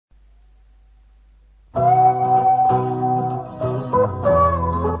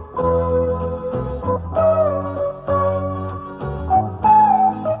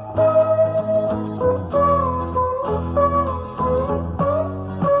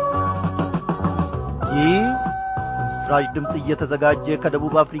ለምስራች ድምጽ እየተዘጋጀ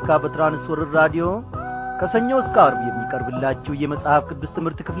ከደቡብ አፍሪካ በትራንስወርልድ ራዲዮ ከሰኞ እስከ ዓርብ የሚቀርብላችሁ የመጽሐፍ ቅዱስ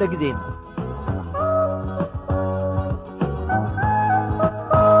ትምህርት ክፍለ ጊዜ ነው።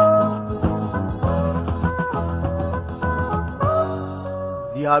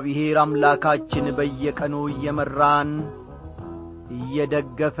 እግዚአብሔር አምላካችን በየቀኑ እየመራን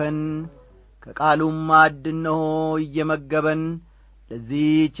እየደገፈን ከቃሉም ማዕድ ነው እየመገበን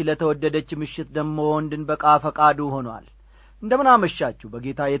ለዚህች ለተወደደች ምሽት ደሞ እንድንበቃ ፈቃዱ ሆኗል። እንደምን አመሻችሁ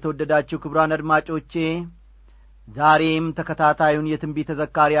በጌታ የተወደዳችሁ ክቡራን አድማጮቼ። ዛሬም ተከታታዩን የትንቢተ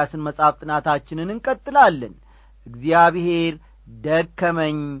ዘካርያስን መጽሐፍ ጥናታችንን እንቀጥላለን። እግዚአብሔር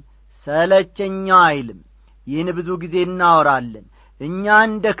ደከመኝ ሰለቸኝ አይልም። ይህን ብዙ ጊዜ እናወራለን። እኛ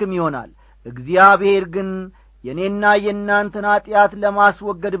እንደክም ይሆናል። እግዚአብሔር ግን የኔና የናንተን ኃጢአት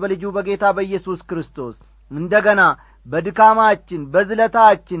ለማስወገድ በልጁ በጌታ በኢየሱስ ክርስቶስ እንደገና በድካማችን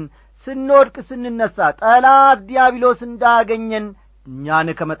በዝለታችን ስንወድቅ ስንነሳ ጠላት ዲያብሎስ እንዳገኘን እኛን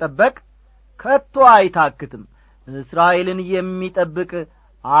ከመጠበቅ ከቶ አይታክትም። እስራኤልን የሚጠብቅ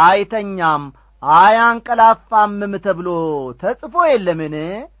አይተኛም አያንቀላፋምም ተብሎ ተጽፎ የለምን?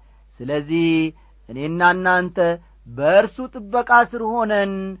 ስለዚህ እኔና እናንተ በእርሱ ጥበቃ ስር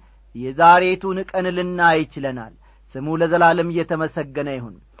ሆነን የዛሬቱን ቀን ልናይ ይችለናል። ስሙ ለዘላለም እየተመሰገነ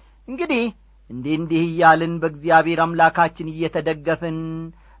ይሁን። እንግዲህ እንዲህ እያልን በእግዚአብሔር አምላካችን እየተደገፍን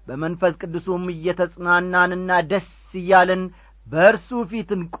በመንፈስ ቅዱስም እየተጽናናንና ደስ እያልን በእርሱ ፊት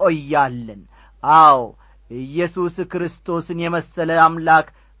እንቆያለን። አዎ ኢየሱስ ክርስቶስን የመሰለ አምላክ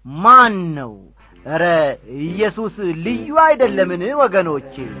ማን ነው? ኧረ ኢየሱስ ልዩ አይደለምን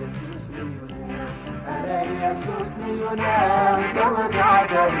ወገኖቼ? ኢየሱስ ልዩ ነው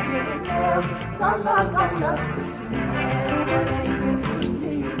ተወዳዳሪ ነው ታላቅ አምላክ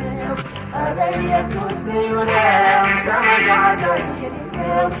ኢየሱስ ልዩ ነው ተወዳዳሪ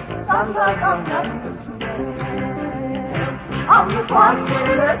ነው ታላቅ አምላክ አምልኳችን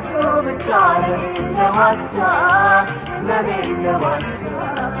ለእሱ ብቻ ለሌለዋቻ ለሌለዋቻ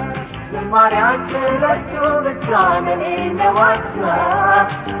ዝማሬያችን ለእሱ ብቻ ለሌለዋቻ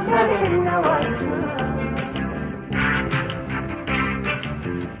ለሌለዋቻ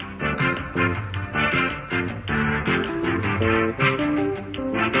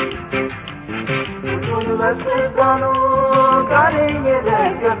በስልጣኑ ቃል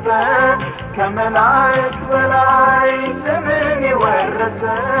እየደገፈ ከመላእክት በላይ ስምን የወረሰ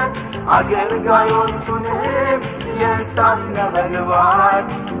አገልጋዮቹንም የእሳት ነበልባል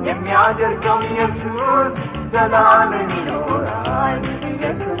የሚያደርገው ኢየሱስ ዘላለም ይኖራል።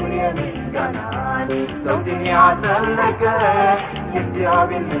 የክብር የምስጋናን ዘውድን ያጠለቀ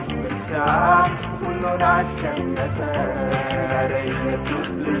የእግዚአብሔር ልጅ ብቻ ሁሉን አሸነፈ። ኧረ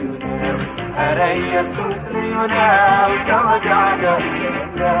ኢየሱስ ልዩ ነው፣ ኧረ ኢየሱስ ልዩ ነው ተወዳዳሪ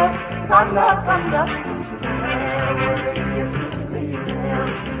የሌለው ታላቅ አምላክ ኧረ ኢየሱስ ልዩ ነው፣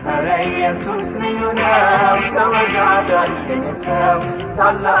 ኧረ ኢየሱስ ልዩ ነው ተወዳዳሪ የሌለው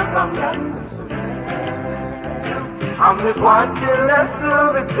ታላቅ አምላክ አምልኳችን ለእሱ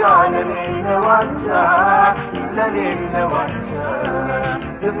ብቻ ለሌለዋቻ ለሌለዋቻ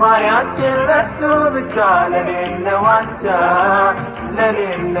ዝማሬያችን ለእሱ ብቻ ለሌለዋቻ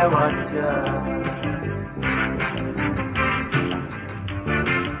ለሌለዋቻ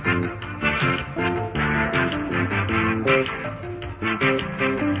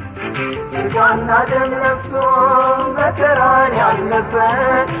ሥጋና ደም ለብሶ መከራን ያለፈ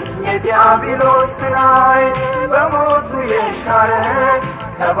የዲያብሎስን ኃይል በሞቱ የሻረ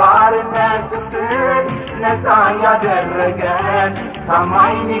ከባርነት እስር ነፃ ያደረገን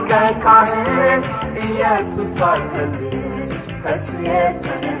ታማኝ ሊቀ ካህን ኢየሱስ አለልን። ከእሱ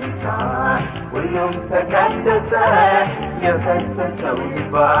የተነሣ ሁሉም ተቀደሰ፣ የፈሰሰው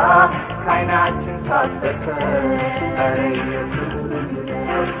እንባ ከዓይናችን ታደሰ። ኧረ ኢየሱስ ልዩ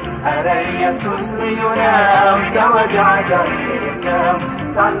ነው፣ ኧረ ኢየሱስ ልዩ ነው ተወዳዳሪ የሌለው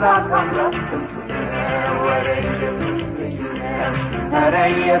ታላቅ አምላክ እሱ ነው። ኧረ ኢየሱስ ልዩ ነው፣ ኧረ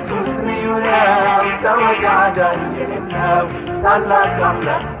ኢየሱስ ልዩ ነው ተወዳዳሪ የሌለው ታላቅ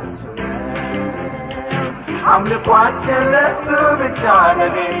አምላክ እሱ ነው። አምልኳችን ለእሱ ብቻ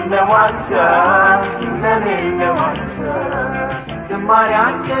ለሌለዋቻ ለሌለዋቻ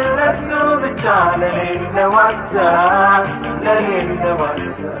ዝማሬያችን ለእሱ ብቻ ለሌለዋቻ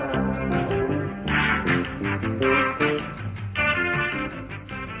ለሌለዋቻ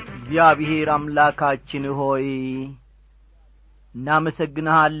እግዚአብሔር አምላካችን ሆይ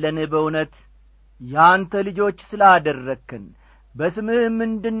እናመሰግንሃለን። በእውነት ያንተ ልጆች ስላደረግከን በስምህም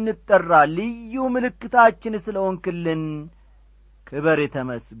እንድንጠራ ልዩ ምልክታችን ስለሆንክልን ክብር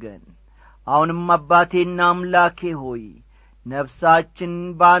ተመስገን። አሁንም አባቴና አምላኬ ሆይ ነፍሳችን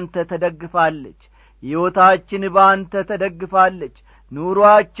ባንተ ተደግፋለች። ሕይወታችን ባንተ ተደግፋለች።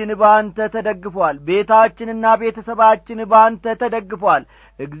 ኑሮአችን ባንተ ተደግፏል። ቤታችንና ቤተሰባችን ባንተ ተደግፏል።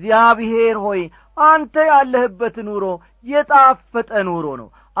 እግዚአብሔር ሆይ አንተ ያለህበት ኑሮ የጣፈጠ ኑሮ ነው።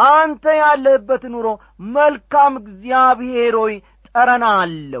 አንተ ያለህበት ኑሮ መልካም እግዚአብሔር ሆይ ጠረን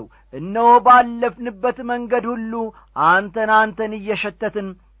አለው። እነሆ ባለፍንበት መንገድ ሁሉ አንተን እየሸተትን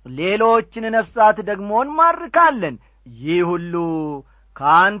ሌሎችን ነፍሳት ደግሞ እንማርካለን። ይህ ሁሉ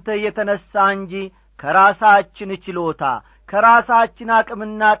ከአንተ የተነሳ እንጂ ከራሳችን ችሎታ ከራሳችን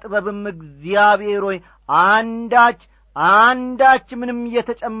አቅምና ጥበብም እግዚአብሔር ሆይ አንዳች ምንም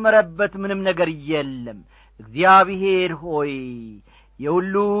የተጨመረበት ምንም ነገር የለም። እግዚአብሔር ሆይ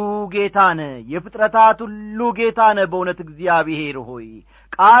የሁሉ ጌታ ነህ፣ የፍጥረታት ሁሉ ጌታ ነህ። በእውነት እግዚአብሔር ሆይ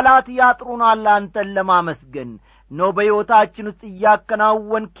ቃላት ያጥሩናል አንተን ለማመስገን ነው። በሕይወታችን ውስጥ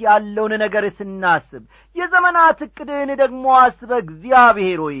እያከናወንክ ያለውን ነገር ስናስብ የዘመናት ዕቅድህን ደግሞ አስበህ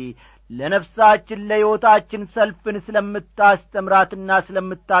እግዚአብሔር ሆይ ለነፍሳችን ለሕይወታችን ሰልፍን ስለምታስተምራትና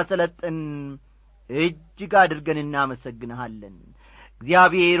ስለምታሰለጥን እጅግ አድርገን እናመሰግንሃለን።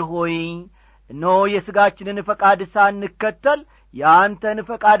 እግዚአብሔር ሆይ እነሆ የሥጋችንን ፈቃድ ሳንከተል የአንተን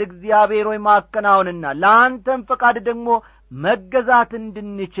ፈቃድ እግዚአብሔር ሆይ ማከናወንና ለአንተን ፈቃድ ደግሞ መገዛት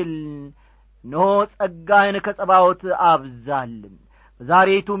እንድንችል እነሆ ጸጋህን ከጸባዖት አብዛልን።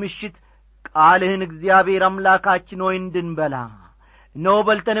 በዛሬቱ ምሽት ቃልህን እግዚአብሔር አምላካችን ሆይ እንድንበላ እነሆ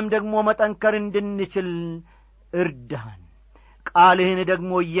በልተንም ደግሞ መጠንከር እንድንችል እርዳን። ቃልህን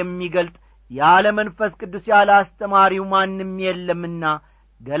ደግሞ የሚገልጥ ያለ መንፈስ ቅዱስ ያለ አስተማሪው ማንም የለምና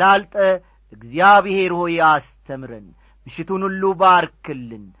ገላልጠ እግዚአብሔር ሆይ አስተምረን። ምሽቱን ሁሉ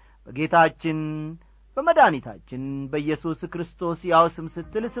ባርክልን። በጌታችን በመድኃኒታችን በኢየሱስ ክርስቶስ ያው ስም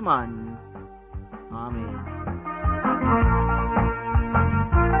ስትል ስማን። አሜን።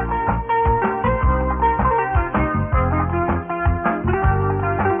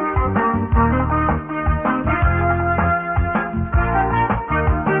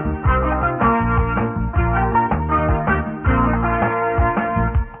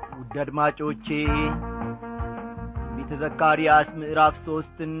 ውድ አድማጮቼ ትንቢተ ዘካርያስ ምዕራፍ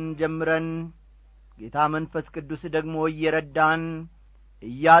 3ን ጀምረን ጌታ መንፈስ ቅዱስ ደግሞ እየረዳን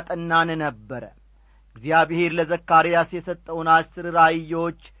እያጠናን ነበረ። እግዚአብሔር ለዘካርያስ የሰጠውን 10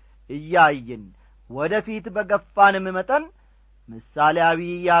 ራእዮች እያየን ወደፊት በገፋንም መጠን ምሳሌያዊ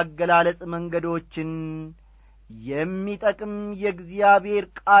ያገላለጽ መንገዶችን የሚጠቅም የእግዚአብሔር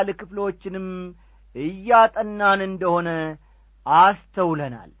ቃል ክፍሎችንም እያጠናን እንደሆነ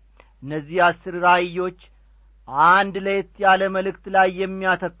አስተውለናል። እነዚህ 10 ራእዮች አንድ ለየት ያለ መልእክት ላይ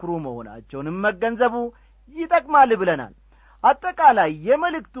የሚያተክሩ መሆናቸውንም መገንዘቡ ይጠቅማል ብለናል። አጠቃላይ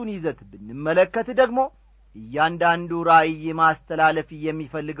የመልእክቱን ይዘት ብንመለከት ደግሞ እያንዳንዱ ራእይ ማስተላለፍ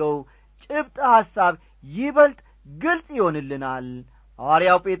የሚፈልገው ጭብጥ ሐሳብ ይበልጥ ግልጽ ይሆንልናል።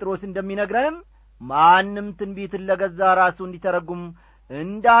 ሐዋርያው ጴጥሮስ እንደሚነግረንም ማንም ትንቢትን ለገዛ ራሱ እንዲተረጉም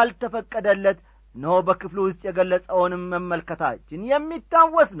እንዳልተፈቀደለት ነው በክፍሉ ውስጥ የገለጸውንም መመልከታችን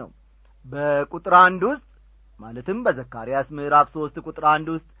የሚታወስ ነው። በቁጥር 1 ውስጥ ማለትም በዘካርያስ ምዕራፍ 3 ቁጥር 1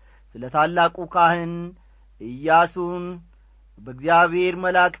 ውስጥ ስለ ታላቁ ካህን ኢያሱን በእግዚአብሔር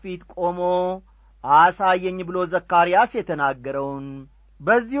መልአክ ፊት ቆሞ አሳየኝ ብሎ ዘካርያስ የተናገረውን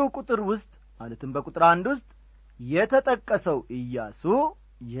በዚሁ ቁጥር ውስጥ ማለትም በቁጥር 1 ውስጥ የተጠቀሰው ኢያሱ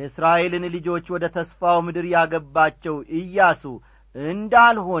የእስራኤልን ልጆች ወደ ተስፋው ምድር ያገባቸው ኢያሱ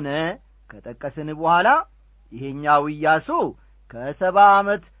እንዳልሆነ ከጠቀስን በኋላ ይሄኛው ኢያሱ ከ70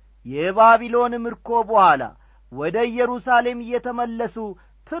 ዓመት የባቢሎን ምርኮ በኋላ ወደ ኢየሩሳሌም የተመለሱ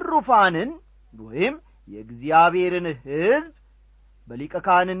ትሩፋንን ወይም የእግዚአብሔርን ሕዝብ በሊቀ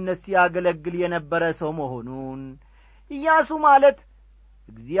ካህንነት ሲያገለግል የነበረ ሰው መሆኑን ኢያሱ ማለት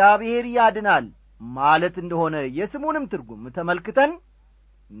እግዚአብሔር ያድናል ማለት እንደሆነ የስሙንም ትርጉም ተመልክተን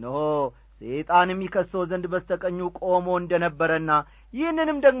ነው ሰይጣንም ይከሰው ዘንድ በስተቀኙ ቆሞ እንደነበረና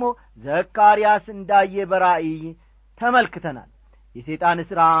ይህንንም ደግሞ ዘካርያስ እንዳየ በራእይ ተመልክተናል። የሰይጣን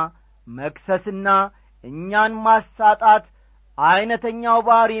ሥራ መክሰስና እኛን ማሳጣት አይነተኛው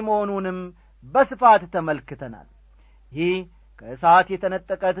ባህሪ መሆኑንም በስፋት ተመልክተናል። ይህ ከእሳት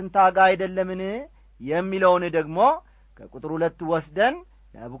የተነጠቀ ትንታግ አይደለምን የሚለውን ደግሞ ከቁጥር 2 ወስደን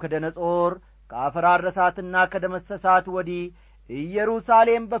ናቡከደነጾር ካፈራረሳትና ከደመሰሳት ወዲህ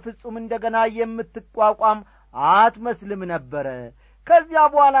ኢየሩሳሌም በፍጹም እንደገና የምትቋቋም አትመስልም ነበር። ከዚያ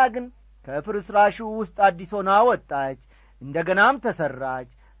በኋላ ግን ከፍርስራሹ ውስጥ አዲስ ሆና ወጣች፣ እንደገናም ተሰራች።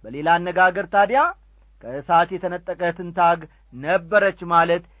 በሌላ አነጋገር ታዲያ ከእሳት የተነጠቀ ትንታግ ነበረች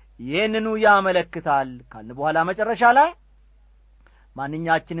ማለት ይህንኑ ያመለክታል ካልን በኋላ መጨረሻ ላይ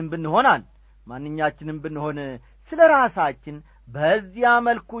ማንኛችንም ብንሆን ስለ ራሳችን በዚያ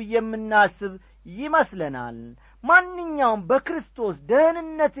መልኩ የምናስብ ይመስለናል። ማንኛውም በክርስቶስ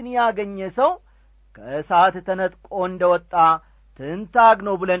ደህንነትን ያገኘ ሰው ከእሳት ተነጥቆ እንደወጣ ትንታግ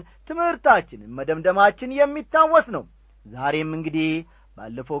ነው ብለን ትምህርታችንን መደምደማችን የሚታወስ ነው። ዛሬም እንግዲህ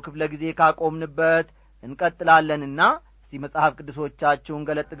ባለፈው ክፍለ ጊዜ ካቆምንበት እንቀጥላለንና እስቲ መጽሐፍ ቅዱሶቻችሁን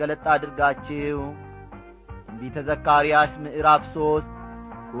ገለጥ አድርጋችሁ ትንቢተ ዘካርያስ ምዕራፍ 3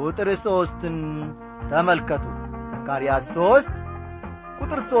 ቁጥር 3ን ተመልከቱ። ዘካርያስ 3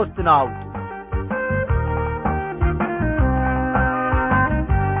 ቁጥር 3ን አውጡ።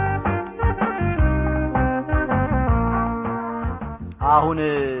 አሁን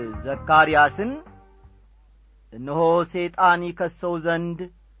ዘካርያስን እነሆ ሰይጣን ይከሰው ዘንድ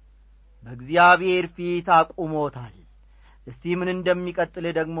በእግዚአብሔር ፊት አቁሞታል። እስቲ ምን እንደሚቀጥል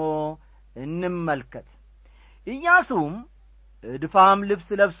ደግሞ እንመልከት። ኢያሱም እድፋም ልብስ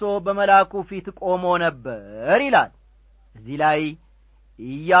ለብሶ በመላኩ ፊት ቆሞ ነበር ይላል። እዚህ ላይ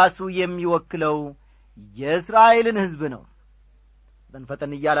ኢያሱ የሚወክለው የእስራኤልን ሕዝብ ነው።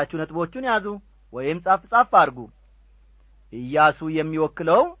 ፈጠን እያላችሁ ነጥቦቹን ያዙ ወይም ጻፍ አድርጉ። ኢያሱ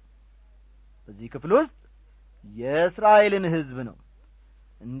የሚወክለው በዚህ ክፍል ውስጥ የእስራኤልን ሕዝብ ነው።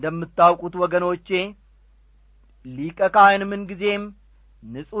 እንደምታውቁት ወገኖቼ ሊቀ ካህን ምን ጊዜም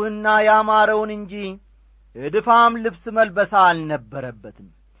ንጹሕና ያማረውን እንጂ እድፋም ልብስ መልበስ አልነበረበትም።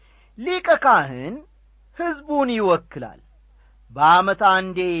 ሊቀ ካህን ሕዝቡን ይወክላል። በዓመት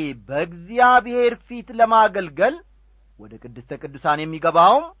አንዴ በእግዚአብሔር ፊት ለማገልገል ወደ ቅድስተ ቅዱሳን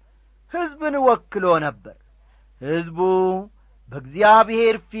የሚገባውም ሕዝብን ወክሎ ነበር። ሕዝቡ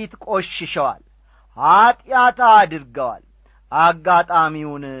በእግዚአብሔር ፊት ቆሽሸዋል፣ ኀጢአት አድርገዋል።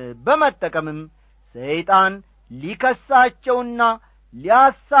 አጋጣሚውን በመጠቀምም ሰይጣን ሊከሳቸውና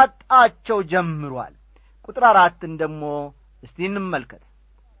ሊያሳጣቸው ጀምሯል። ቁጥር 4 ደግሞ እስቲ እንመልከት።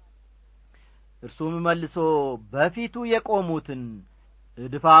 እርሱም መልሶ በፊቱ የቆሙትን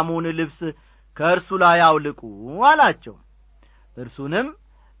እድፋሙን ልብስ ከእርሱ ላይ አውልቁ አላቸው። እርሱንም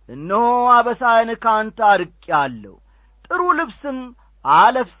እነሆ አበሳህን ካንተ አርቄአለሁ፣ ጥሩ ልብስም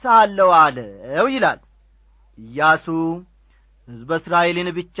አለብስሃለሁ አለው ይላል። ኢያሱ ሕዝበ እስራኤልን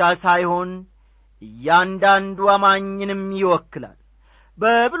ብቻ ሳይሆን እያንዳንዱ አማኝንም ይወክላል።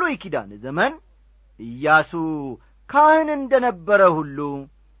 በብሉይ ኪዳን ዘመን ኢያሱ ካህን እንደነበረ ሁሉ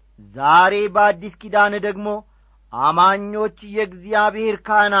ዛሬ በአዲስ ኪዳን ደግሞ አማኞች የእግዚአብሔር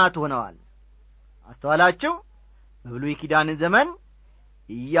ካህናት ሆነዋል። አስተዋላችሁ? በብሉይ ኪዳን ዘመን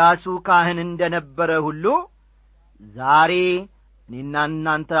ኢያሱ ካህን እንደነበረ ሁሉ ዛሬ እኔና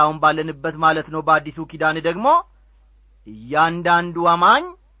እናንተ አሁን ባለንበት ማለት ነው በአዲሱ ኪዳን ደግሞ እያንዳንዱ አማኝ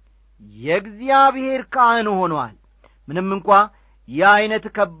የእግዚአብሔር ካህን ሆኗል። ምንም እንኳን የአይነት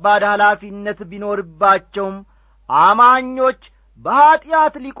ከባድ ኃላፊነት ቢኖርባቸውም አማኞች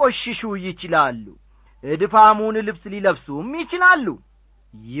በኀጢአት ሊቆሽሹ ይችላሉ፣ እድፋሙን ልብስ ሊለብሱም ይችላሉ።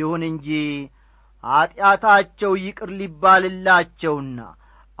 ይሁን እንጂ ኀጢአታቸው ይቅር ሊባልላቸውና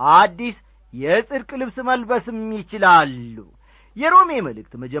አዲስ የጽድቅ ልብስ መልበስም ይችላሉ። የሮሜ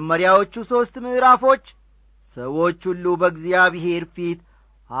መልእክት መጀመሪያዎቹ 3 ምዕራፎች ሰዎች ሁሉ በእግዚአብሔር ፊት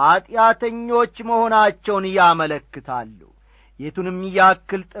ኀጢአተኞች መሆናቸውን ያመለክታሉ። የቱንም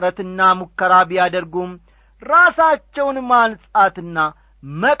ያክል ጥረትና ሙከራ ቢያደርጉም ራሳቸውን ማንጻትና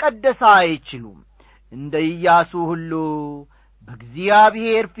መቀደስ አይችሉም። እንደ ኢያሱ ሁሉ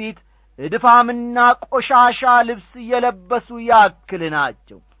በእግዚአብሔር ፊት እድፋምና ቆሻሻ ልብስ የለበሱ ያክል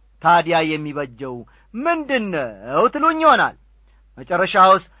ናቸው። ታዲያ የሚበጀው ምንድነው ትሉኝ ይሆናል።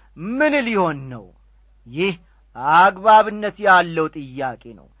 መጨረሻውስ ምን ሊሆን ነው? ይህ አግባብነት ያለው ጥያቄ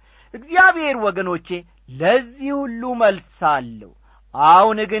ነው። እግዚአብሔር ወገኖቼ ለዚህ ሁሉ መልስ አለው።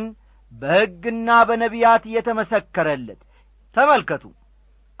 አሁን ግን በሕግና በነቢያት የተመሰከረለት ተመልከቱ።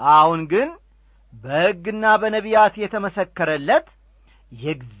 አሁን ግን በሕግና በነቢያት የተመሰከረለት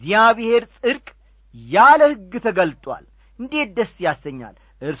የእግዚአብሔር ጽድቅ ያለ ሕግ ተገልጧል። እንዴት ደስ ያሰኛል!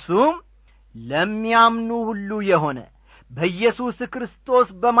 እርሱም ለሚያምኑ ሁሉ የሆነ በኢየሱስ ክርስቶስ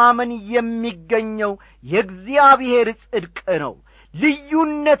በማመን የሚገኘው የእግዚአብሔር ጽድቅ ነው።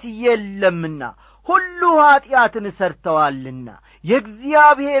 ልዩነት የለምና ሁሉ ኀጢአትን ሰርተዋልና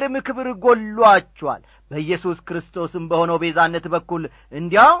የእግዚአብሔርም ክብር ጎሏቸዋል። በኢየሱስ ክርስቶስም በሆነው ቤዛነት በኩል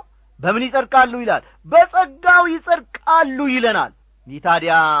እንዲያው በምን ይጸድቃሉ ይላል? በጸጋው ይጸድቃሉ ይለናል። ይህ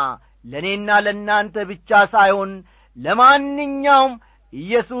ታዲያ ለእኔና ለእናንተ ብቻ ሳይሆን ለማንኛውም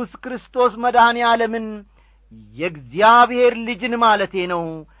ኢየሱስ ክርስቶስ መድኃኔ ዓለምን የእግዚአብሔር ልጅን ማለቴ ነው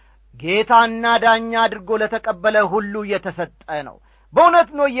ጌታና ዳኛ አድርጎ ለተቀበለ ሁሉ የተሰጠ ነው። በእውነት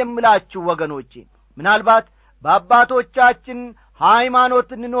ነው የምላችሁ ወገኖቼ። ምናልባት በአባቶቻችን ሃይማኖት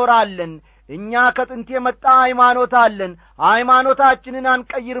እንኖራለን፣ እኛ ከጥንት የመጣ ሃይማኖት አለን፣ ሃይማኖታችንን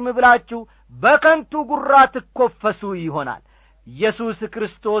አንቀይርም ብላችሁ በከንቱ ጉራ ትኮፈሱ ይሆናል። ኢየሱስ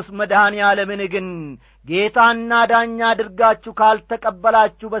ክርስቶስ መድኃኔ ዓለምን ግን ጌታና ዳኛ አድርጋችሁ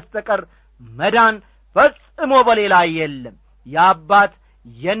ካልተቀበላችሁ በስተቀር መዳን ፈጽሞ በሌላ የለም። የአባት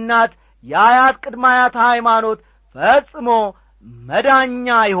የእናት የአያት ቅድመ አያት ሃይማኖት ፈጽሞ መዳኛ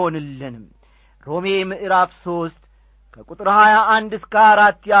አይሆንልንም። ሮሜ ምዕራፍ 3 ከቁጥር 21 እስከ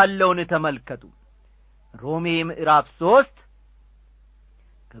 4 ያለውን ተመልከቱ። ሮሜ ምዕራፍ 3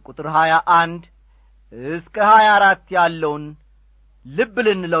 ከቁጥር 21 እስከ 24 ያለውን ልብ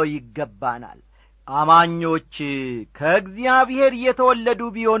ልንለው ይገባናል። አማኞች ከእግዚአብሔር የተወለዱ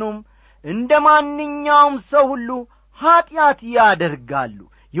ቢሆኑም እንደ ማንኛውም ሰው ሁሉ ኀጢአት ያደርጋሉ።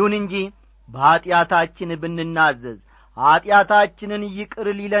 ይሁን እንጂ በኀጢአታችን ብንናዘዝ ኀጢአታችንን ይቅር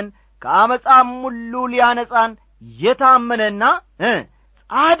ሊለን ከአመፃም ሁሉ ሊያነጻን የታመነና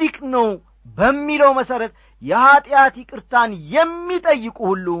ጻድቅ ነው በሚለው መሠረት የኀጢአት ይቅርታን የሚጠይቁ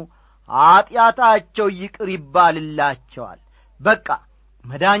ሁሉ ኀጢአታቸው ይቅር ይባልላቸዋል። በቃ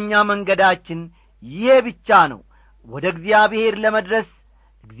መዳኛ መንገዳችን ይሄ ብቻ ነው። ወደ እግዚአብሔር ለመድረስ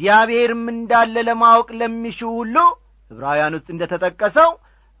እግዚአብሔርም እንዳለ ለማወቅ ለሚሹ ሁሉ ዕብራውያን ውስጥ እንደተጠቀሰው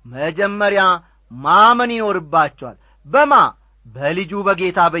መጀመሪያ ማመን ይኖርባቸዋል። በማ በልጁ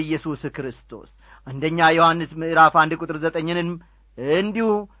በጌታ በኢየሱስ ክርስቶስ። አንደኛ ዮሐንስ ምዕራፍ 1 ቁጥር 9ን እንዲሁ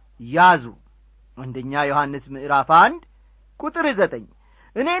ያዙ። አንደኛ ዮሐንስ ምዕራፍ 1 ቁጥር 9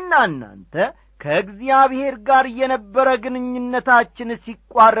 እኔና እናንተ ከእግዚአብሔር ጋር የነበረ ግንኙነታችን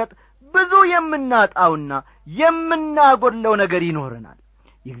ሲቋረጥ ብዙ የምናጣውና የምናጎድለው ነገር ይኖረናል።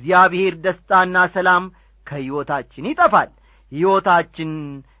 የእግዚአብሔር ደስታና ሰላም ከሕይወታችን ይጠፋል። ሕይወታችን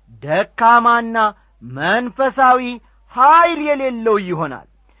ደካማና መንፈሳዊ ኃይል የሌለው ይሆናል።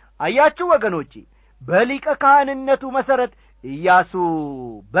 አያችሁ ወገኖቼ፣ በሊቀ ካህንነቱ መሠረት ኢያሱ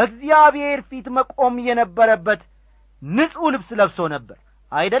በእግዚአብሔር ፊት መቆም የነበረበት ንጹሕ ልብስ ለብሶ ነበር።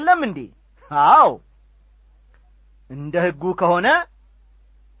 አይደለም እንዴ? አዎ፣ እንደ ሕጉ ከሆነ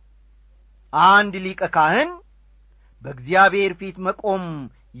አንድ ሊቀ ካህን በእግዚአብሔር ፊት መቆም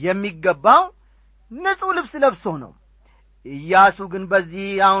የሚገባው ንጹሕ ልብስ ለብሶ ነው። ኢያሱ ግን በዚህ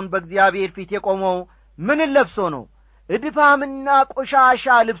አሁን በእግዚአብሔር ፊት የቆመው ምን ለብሶ ነው? እድፋምና ቆሻሻ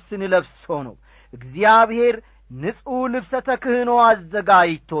ልብስን ለብሶ ነው። እግዚአብሔር ንጹሕ ልብሰ ተክህኖ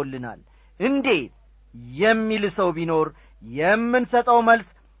አዘጋጅቶልናል። እንዴት የሚል ሰው ቢኖር የምንሰጠው መልስ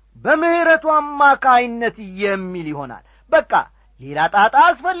በምህረቱ አማካይነት የሚል ይሆናል። በቃ ሌላ ጣጣ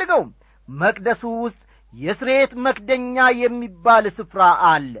አስፈልገውም። መቅደሱ ውስጥ የስርየት መክደኛ የሚባል ስፍራ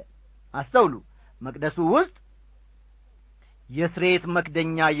አለ። አስተውሉ፣ መቅደሱ ውስጥ የስርየት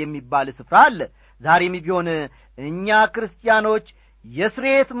መክደኛ የሚባል ስፍራ አለ። ዛሬም ቢሆን እኛ ክርስቲያኖች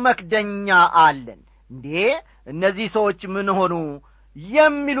የስርየት መክደኛ አለን። እንዴ እነዚህ ሰዎች ምን ሆኑ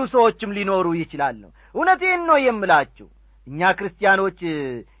የሚሉ ሰዎችም ሊኖሩ ይችላሉ። እውነቴን ነው የምላችሁ፣ እኛ ክርስቲያኖች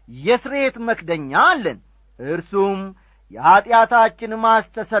የስርየት መክደኛ አለን። እርሱም የኀጢአታችን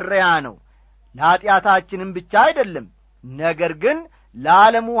ማስተሰረያ ነው። ለኀጢአታችንም ብቻ አይደለም፣ ነገር ግን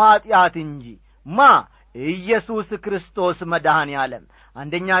ለዓለሙ ኀጢአት እንጂ ኢየሱስ ክርስቶስ መድኃኔ ዓለም።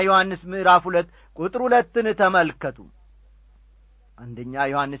 አንደኛ ዮሐንስ ምዕራፍ 2 ቁጥር 2ን ተመልከቱ። አንደኛ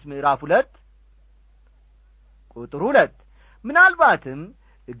ዮሐንስ ምዕራፍ 2 ቁጥር 2 ምናልባትም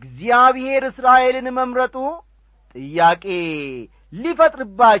እግዚአብሔር እስራኤልን መምረጡ ጥያቄ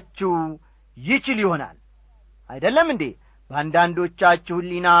ሊፈጥርባችሁ ይችል ይሆናል። አይደለም እንዴ? በአንዳንዶቻችሁ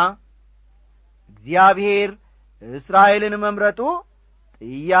ሕሊና እግዚአብሔር እስራኤልን መምረጡ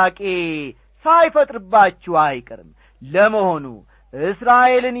ጥያቄ ሳይፈጥርባችሁ አይቀርም። ለመሆኑ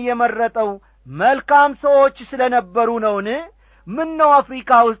እስራኤልን የመረጠው መልካም ሰዎች ስለነበሩ ነውን? ምነው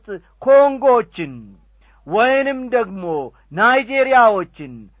አፍሪካ ውስጥ ኮንጎችን ወይንም ደግሞ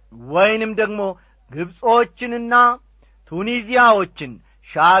ናይጄሪያዎችን ወይንም ደግሞ ግብጾችንና ቱኒዚያዎችን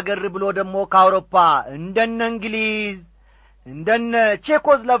ሻገር ብሎ ደግሞ ከአውሮፓ እንደነ እንግሊዝ እንደነ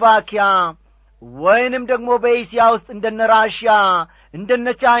ቼኮስሎቫኪያ ወይንም ደግሞ በእስያ ውስጥ እንደነ ራሽያ እንደነ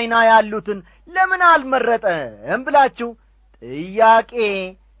ቻይና ያሉትን ለምን አልመረጠም ብላችሁ ጥያቄ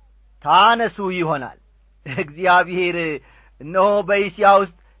ታነሱ ይሆናል። እግዚአብሔር እነሆ በእስያ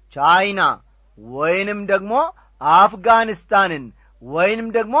ውስጥ ቻይና ወይንም ደግሞ አፍጋኒስታንን ወይንም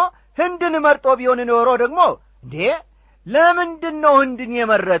ደግሞ ህንድን መርጦ ቢሆን ኖሮ ደግሞ እንዴ ለምንድነው ህንድን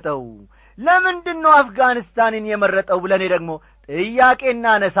የመረጠው? ለምንድነው አፍጋኒስታንን የመረጠው ብለን ደግሞ ጥያቄ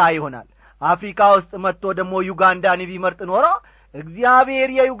እናነሳ ይሆናል። አፍሪካ ውስጥ መጥቶ ደግሞ ዩጋንዳን ቢመርጥ ኖሮ እግዚአብሔር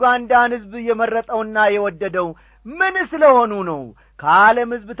የዩጋንዳን ሕዝብ የመረጠውና የወደደው ምን ስለሆኑ ነው? ከዓለም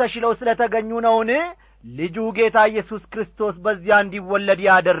ሕዝብ ተሽለው ስለተገኙ ነውን? ልጁ ጌታ ኢየሱስ ክርስቶስ በዚያ እንዲወለድ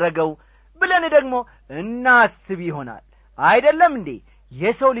ያደረገው ብለን ደግሞ እናስብ ይሆናል። አይደለም እንዴ?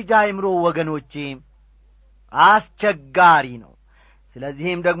 የሰው ልጅ አእምሮ ወገኖቼ አስቸጋሪ ነው።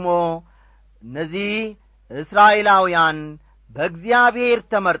 ስለዚህም ደግሞ እነዚህ እስራኤላውያን በእግዚአብሔር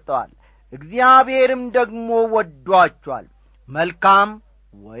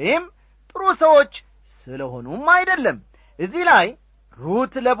ጥሩ ሰዎች ስለሆኑም አይደለም። እዚህ ላይ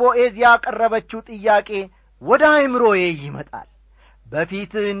ሩት ለቦዔዝ ያቀረበችው ጥያቄ ወደ አእምሮዬ ይመጣል።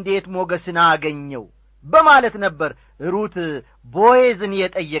 በፊት እንዴት ሞገስን አገኘው በማለት ነበር ሩት ቦዔዝን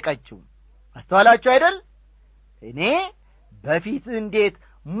የጠየቀችው። አስተዋላችሁ አይደል? እኔ በፊት እንዴት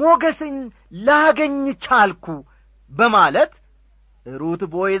ሞገስን ላገኝ ቻልኩ በማለት ሩት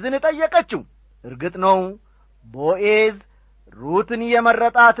ቦዔዝን ጠየቀችው። እርግጥ ነው ቦዔዝ ሩትን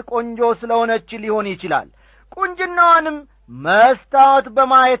የመረጣት ቆንጆ ስለሆነች ሊሆን ይችላል። ቁንጅናዋንም መስታወት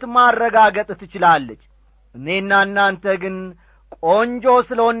በማየት ማረጋገጥ ትችላለች። እኔና እናንተ ግን ቆንጆ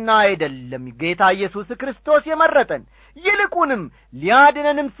ስለሆነ አይደለም ጌታ ኢየሱስ ክርስቶስ የመረጠን። ይልቁንም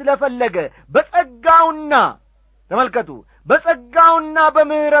ሊያድነንም ስለፈለገ በጸጋውና ተመልከቱ፣ በጸጋውና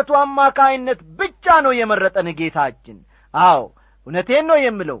በምህረቱ አማካይነት ብቻ ነው የመረጠን ጌታችን። አዎ እውነቴን ነው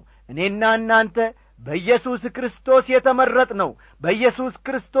የምለው። እኔና እናንተ በኢየሱስ ክርስቶስ የተመረጥነው፣ በኢየሱስ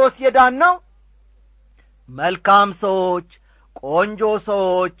ክርስቶስ የዳንነው መልካም ሰዎች፣ ቆንጆ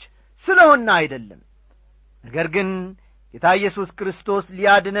ሰዎች ስለሆነ አይደለም። ነገር ግን ጌታ ኢየሱስ ክርስቶስ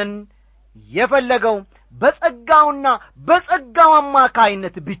ሊያድነን የፈለገው በጸጋውና በጸጋው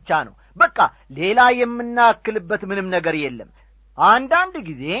አማካይነት ብቻ ነው። በቃ ሌላ የምናክልበት ምንም ነገር የለም። አንዳንድ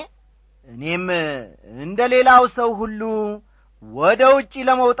ጊዜ እኔም እንደ ሌላው ሰው ሁሉ ወደ ውጪ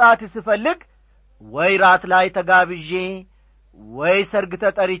ለመውጣት ስፈልግ ወይ ራት ላይ ተጋብዤ ወይ ሰርግ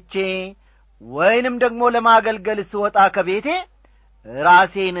ተጠርቼ ወይንም ደግሞ ለማገልገል ስወጣ ከቤቴ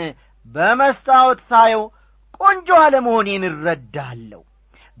ራሴን በመስታወት ሳየው ቆንጆ አለመሆኔን እረዳለሁ።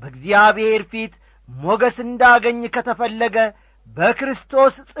 በእግዚአብሔር ፊት ሞገስ እንዳገኝ ከተፈለገ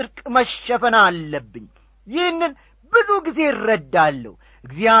በክርስቶስ ጽድቅ መሸፈን አለብኝ። ይህንን ብዙ ጊዜ እረዳለሁ።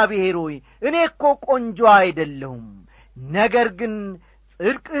 እግዚአብሔር ሆይ እኔ እኮ ቆንጆ አይደለሁም፣ ነገር ግን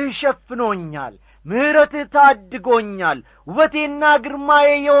ጽድቅህ ሸፍኖኛል፣ ምሕረትህ ታድጎኛል፣ ውበቴና ግርማዬ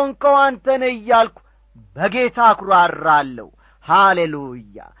የሆንከው አንተ ነህ እያልኩ በጌታ አኩራራለሁ።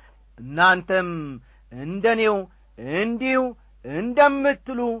 ሃሌሉያ! እናንተም እንደኔው እንዲሁ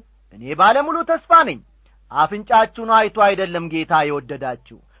እንደምትሉ እኔ ባለሙሉ ተስፋ ነኝ። አፍንጫችሁን አይቶ አይደለም ጌታ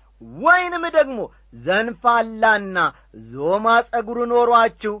የወደዳችሁ፣ ወይንም ደግሞ ዘንፋላና ዞማ ጸጉር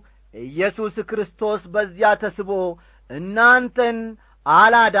ኖሯችሁ ኢየሱስ ክርስቶስ በዚያ ተስቦ እናንተን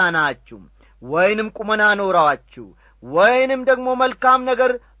አላዳናችሁም። ወይንም ቁመና ኖሯችሁ ወይንም ደግሞ መልካም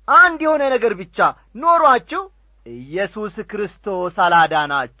ነገር አንድ የሆነ ነገር ብቻ ኖሯችሁ ኢየሱስ ክርስቶስ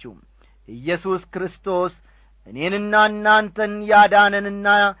አላዳናችሁም። ኢየሱስ ክርስቶስ እኔንና እናንተን ያዳነንና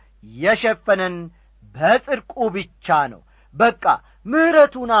የሸፈነን በጽድቁ ብቻ ነው። በቃ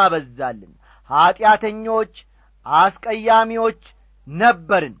ምሕረቱን አበዛልን። ኀጢአተኞች አስቀያሚዎች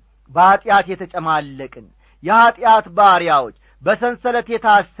ነበርን፣ በኀጢአት የተጨማለቅን የኀጢአት ባሪያዎች፣ በሰንሰለት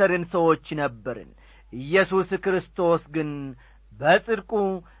የታሰርን ሰዎች ነበርን። ኢየሱስ ክርስቶስ ግን በጽድቁ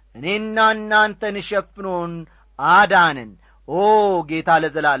እኔና እናንተን ሸፍኖን አዳነን። ኦ ጌታ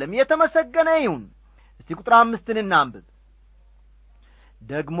ለዘላለም የተመሰገነ ይሁን። እስቲ ቁጥር 5 እናንብብ።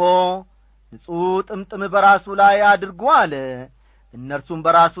 ደግሞ ንጹሕ ጥምጥም በራሱ ላይ አድርጉ አለ። እነርሱም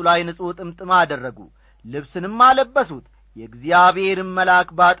በራሱ ላይ ንጹሕ ጥምጥም አደረጉ፣ ልብስንም አለበሱት፣ የእግዚአብሔርም መልአክ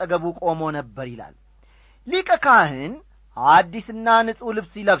ባጠገቡ ቆሞ ነበር ይላል። ሊቀ ካህን አዲስና ንጹሕ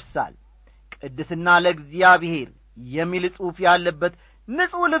ልብስ ይለብሳል። ቅድስና ለእግዚአብሔር የሚል ጽሑፍ ያለበት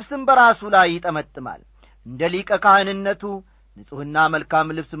ንጹሕ ልብስም በራሱ ላይ ይጠመጥማል። እንደ ሊቀ ካህንነቱ ንጹሕና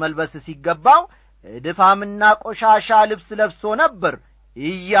መልካም ልብስ መልበስ ሲገባው እድፋምና ቆሻሻ ልብስ ለብሶ ነበር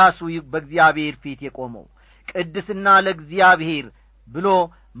ኢያሱ በእግዚአብሔር ፊት የቆመው። ቅድስና ለእግዚአብሔር ብሎ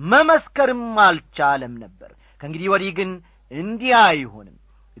መመስከርም አልቻለም ነበር። ከእንግዲህ ወዲህ ግን እንዲህ አይሆንም።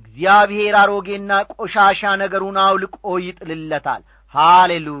 እግዚአብሔር አሮጌና ቆሻሻ ነገሩን አውልቆ ይጥልለታል።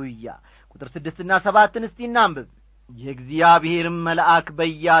 ሃሌሉያ! ቁጥር 6 እና 7 እስቲ እናንብብ። የእግዚአብሔርም መልአክ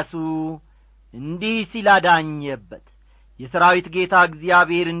በኢያሱ እንዲህ ሲል አዳኘበት። የሠራዊት ጌታ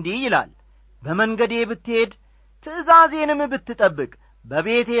እግዚአብሔር እንዲህ ይላል፣ በመንገዴ ብትሄድ ትእዛዜንም ብትጠብቅ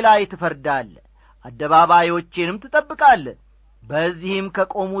በቤቴ ላይ ትፈርዳለህ፣ አደባባዮቼንም ትጠብቃለህ። በዚህም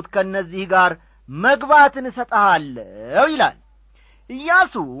ከቆሙት ከነዚህ ጋር መግባትን እሰጥሃለሁ ይላል።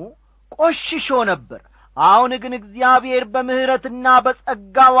 ኢያሱ ቆሽሾ ነበር። አሁን ግን እግዚአብሔር በምህረትና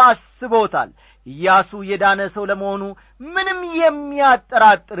በጸጋው አስቦታል። ኢያሱ የዳነ ሰው ለመሆኑ ምንም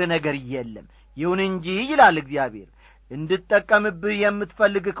የሚያጠራጥር ነገር የለም። ይሁን እንጂ ይላል እግዚአብሔር፣ እንድትጠቀምብህ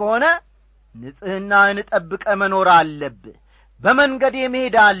የምትፈልግ ከሆነ ንጽሕናህን ጠብቀህ መኖር አለብህ፣ በመንገዴ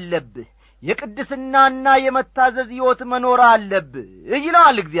መሄድ አለብህ፣ የቅድስናና የመታዘዝ ሕይወት መኖር አለብህ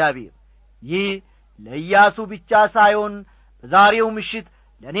ይላል እግዚአብሔር። ይህ ለኢያሱ ብቻ ሳይሆን በዛሬው ምሽት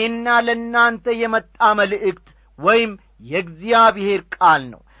ለእኔና ለእናንተ የመጣ መልእክት ወይም የእግዚአብሔር ቃል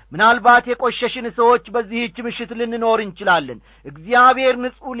ነው። ምናልባት የቆሸሽን ሰዎች በዚህች ምሽት ልንኖር እንችላለን። እግዚአብሔር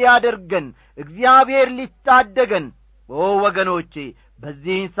ንጹሕ ሊያደርገን፣ እግዚአብሔር ሊታደገን ወገኖቼ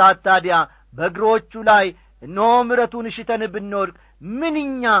በዚህን ሰዓት ታዲያ በእግሮቹ ላይ እነሆ ምሕረቱን ሽተን ብንወድቅ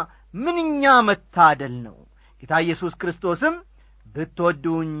ምንኛ መታደል ነው። ጌታ ኢየሱስ ክርስቶስም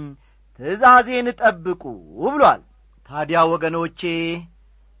ብትወዱኝ ትእዛዜን ጠብቁ ብሏል። ታዲያ ወገኖቼ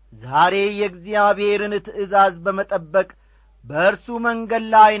ዛሬ የእግዚአብሔርን ትእዛዝ በመጠበቅ በእርሱ መንገድ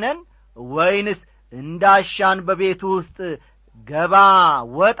ላይ ነን ወይንስ እንዳሻን በቤቱ ውስጥ ገባ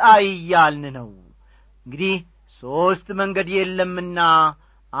ወጣ እያልን ነው? እንግዲህ 3 መንገድ የለምና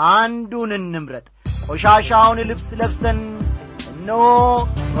አንዱን እንምረጥ። ቆሻሻውን ልብስ ለብሰን እነሆ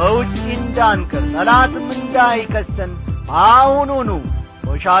በውጭ እንዳንቀር ጠላትም እንዳይከሰን አሁኑኑ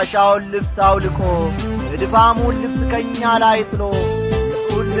ቆሻሻውን ልብስ አውልቆ እድፋሙን ልብስ ከኛ ላይ ጥሎ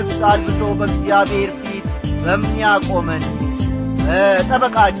ንጹሕ ልብስ አልብሶ በእግዚአብሔር ፊት በሚያቆመን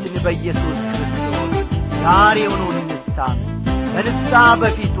በጠበቃችን በኢየሱስ ክርስቶስ ዛሬውኑ እንታመን፣ በንስሐ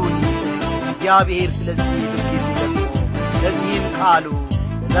በፊቱን እግዚአብሔር ስለዚህ ልብስ ደግሞ ለዚህም ቃሉ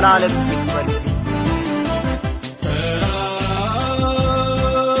ለዘላለም ይክበር።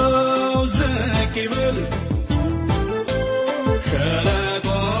 ዝቅብል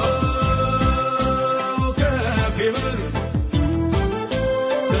ሸለቆው ከፍ ይበል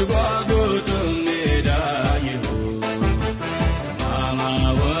ስርጓጉጡ ሜዳ ይሁን ማማ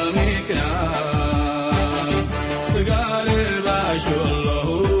ወሚቅና ስጋ ልባሽ ሁሉ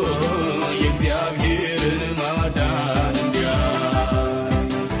የእግዚአብሔርን ማዳን